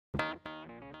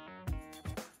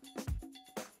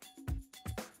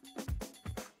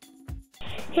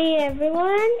Hey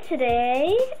everyone,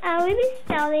 today I will be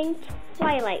styling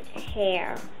twilight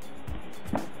hair.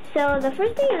 So the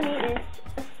first thing you need is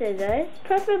a scissors,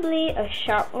 preferably a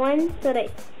sharp one so that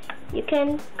you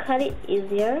can cut it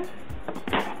easier.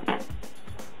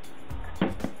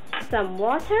 Some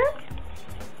water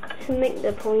to make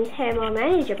the ponytail more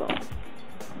manageable.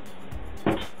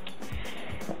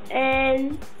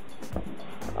 And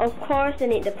of course you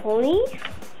need the pony.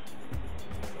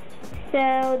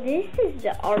 So this is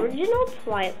the original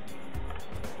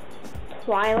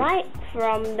Twilight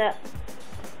from the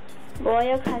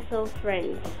Royal Castle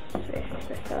Friends with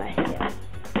the Celestial.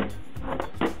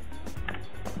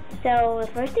 So the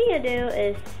first thing you do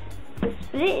is to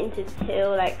split it into two,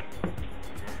 like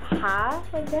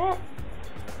half like that.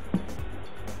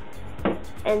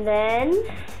 And then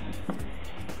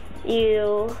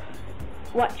you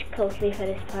watch closely for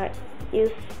this part.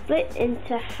 You split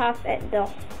into half at the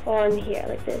horn here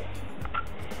like this.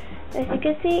 As you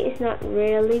can see, it's not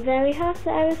really very half,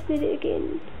 so I will split it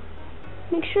again.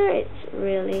 Make sure it's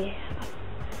really half.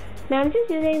 Now I'm just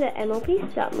using the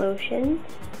MOP stop motion.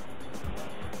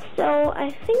 So I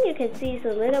think you can see it's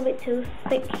a little bit too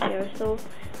thick here, so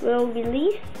we'll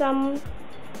release some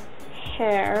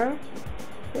hair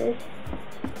this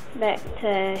back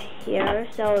to here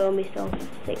so it won't be so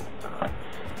thick.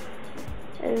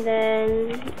 And then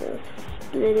we'll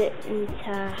split it into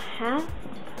half.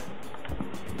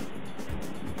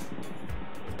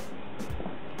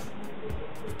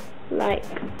 Like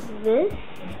this.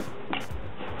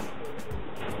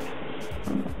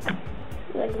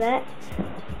 Like that.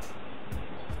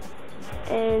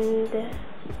 And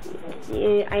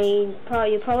you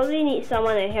probably need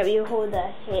someone to help you hold the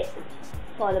head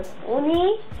for the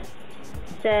pony.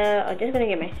 So I'm just gonna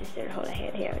get my sister to hold the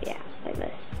head here, yeah, like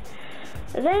this.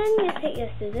 Then you take your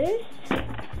scissors. The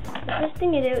first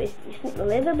thing you do is you snip a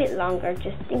little bit longer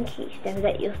just in case, after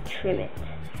that you'll trim it.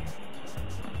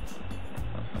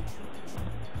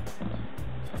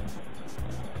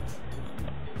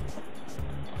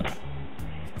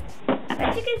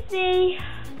 As you can see,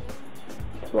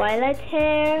 Twilight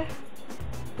hair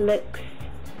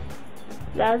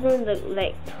doesn't look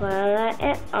like Twilight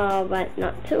at all, but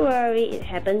not to worry, it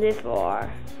happened before.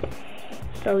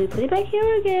 So we put it back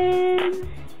here again,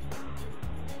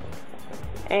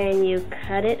 and you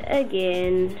cut it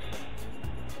again,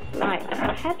 like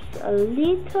perhaps a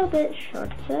little bit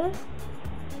shorter.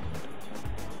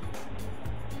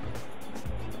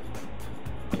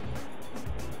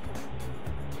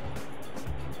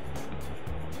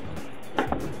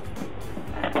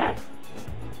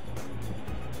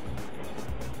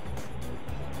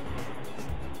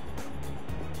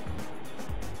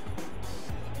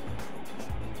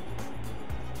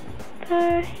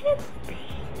 Perhaps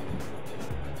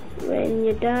when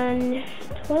you're done,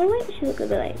 Twilight should look a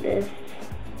bit like this.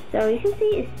 So you can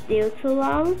see it's still too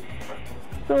long,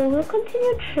 so we'll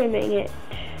continue trimming it.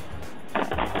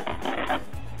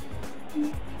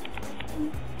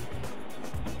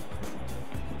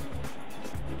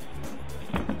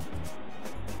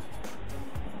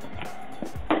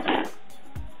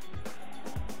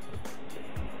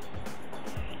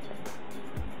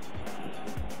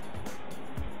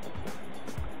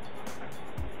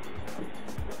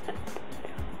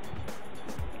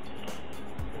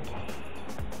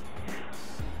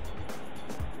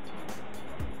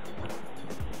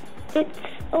 It's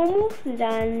almost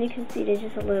done. You can see there's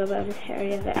just a little bit of this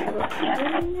area that I will cut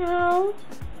in now.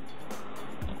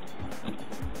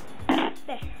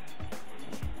 There.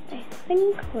 I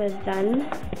think we're done.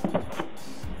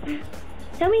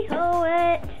 Tell me hold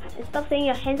it. And stop saying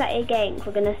your hands are aching,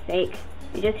 for goodness sake.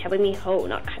 You're just helping me hold,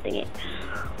 not cutting it.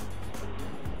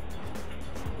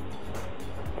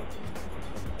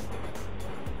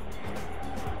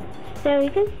 So you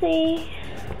can see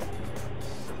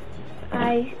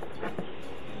I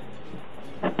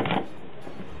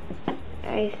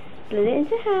split it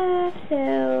into half,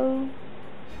 so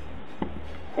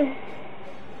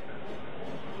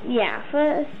yeah,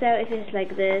 first, so if it's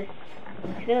like this,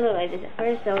 it's gonna look like this at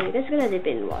first, so you're just gonna dip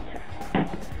it in water.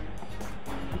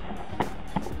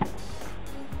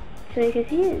 So you can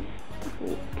see it's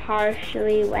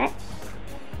partially wet.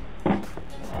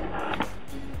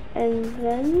 And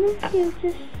then you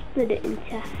just split it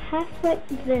into half like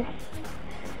this.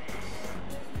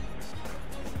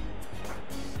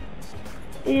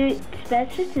 It's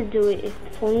better to do it if the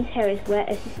pony's hair is wet,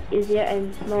 as it's easier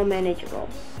and more manageable.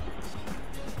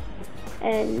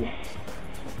 And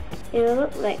it will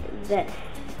look like this.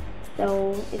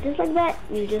 So if it's like that,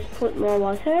 you just put more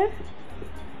water.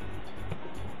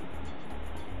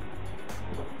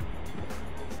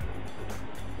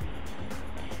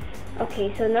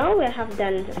 Okay, so now we have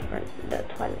done the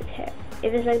twilight hair.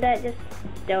 If it's like that, just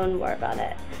don't worry about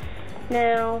it.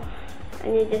 Now, I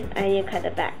need to cut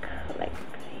the back, like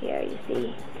here. You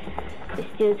see, it's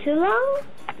still too long.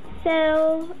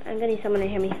 So I'm gonna need someone to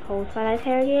help me hold twilight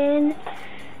hair again.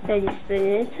 So just split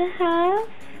it into half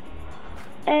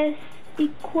as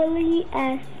equally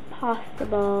as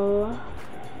possible,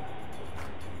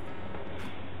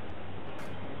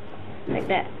 like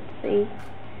that. See,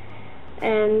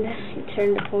 and you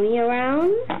turn the pony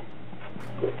around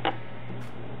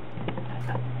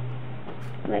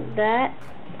like that.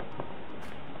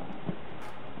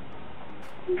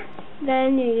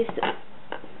 Then you use the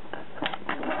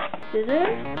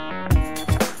scissors.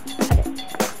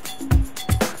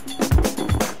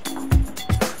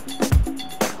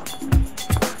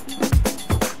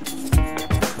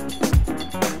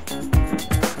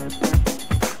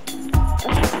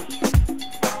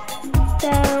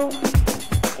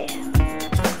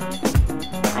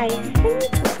 I think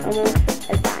we're almost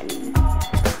done.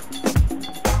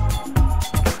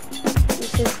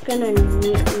 We're just gonna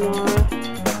need more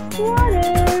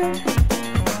water.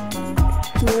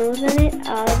 Smoothen it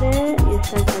out a bit, use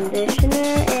some conditioner,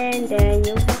 and then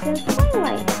you'll have your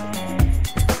twilight.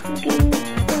 Looking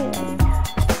twilight.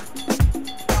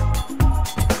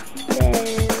 So,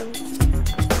 this is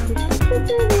just a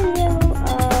video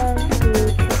of me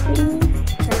cutting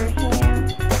her hair.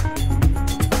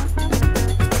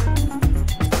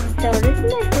 So this is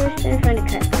my first time trying to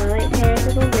cut twilight hair, so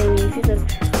don't blame me if it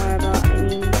looks horrible. I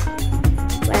mean,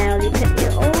 well, you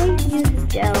always use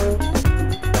gel,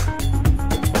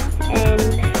 and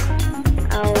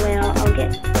I'll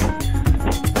get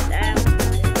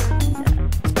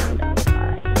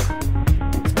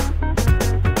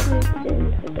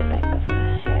with the back of her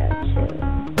hair to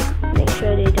make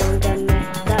sure they don't get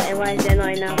messed up. Otherwise, there's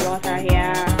not enough water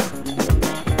here.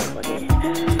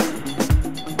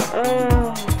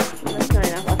 Oh.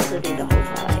 To do the whole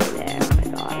twilight there. Oh my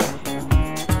god.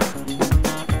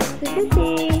 So you can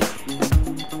see,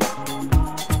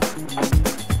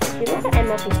 if you look at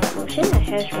MLP stop motion, her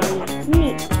hair is really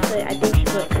neat. So I think she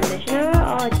put conditioner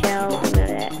or gel under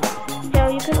that. So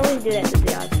you can always do that to the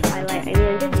twilight. I mean,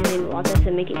 I'm just using water to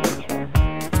make it neater.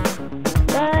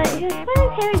 But if your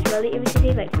twilight hair is really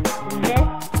irritating like this,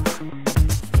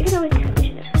 you can always use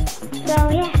conditioner. So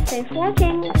yeah, thanks for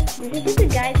watching. This is just a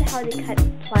guide to how to cut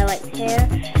twilight hair.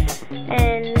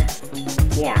 And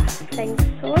yeah, thanks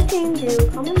for watching. Do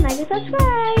comment, like, and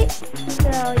subscribe.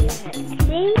 So you had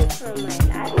seen from my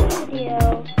last video,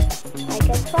 I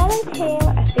cut twilight hair. I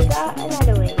figured out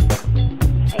another way.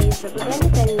 I used rubber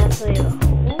band and not to leave a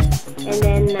hole, and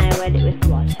then I wet it with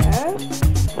water.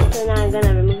 So now I'm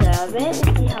gonna remove it out of it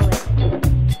and see how it